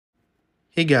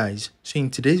Hey guys, so in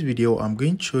today's video I'm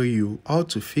going to show you how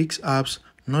to fix apps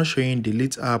not showing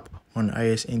delete app on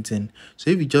iOS 18.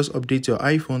 So if you just update your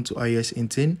iPhone to iOS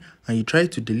 18 and you try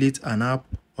to delete an app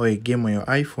or a game on your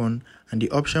iPhone and the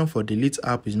option for delete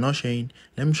app is not showing,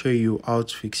 let me show you how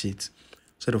to fix it.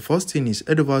 So the first thing is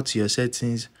head over to your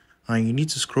settings and you need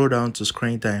to scroll down to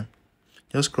screen time.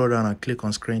 Just scroll down and click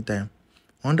on screen time.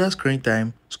 Under screen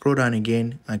time, scroll down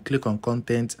again and click on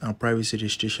content and privacy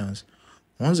restrictions.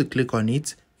 Once you click on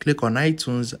it, click on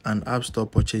iTunes and App Store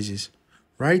purchases.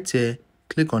 Right here,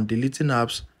 click on deleting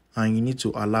apps and you need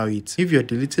to allow it. If your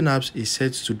deleting apps is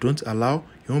set to don't allow,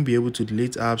 you won't be able to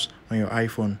delete apps on your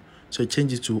iPhone. So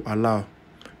change it to allow.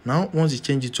 Now, once you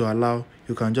change it to allow,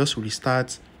 you can just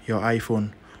restart your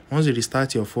iPhone. Once you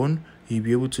restart your phone, you'll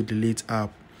be able to delete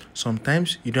app.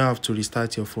 Sometimes you don't have to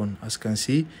restart your phone. As you can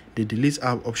see, the delete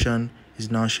app option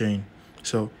is now showing.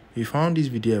 So if you found this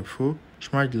video helpful,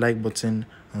 smash the like button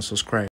and subscribe.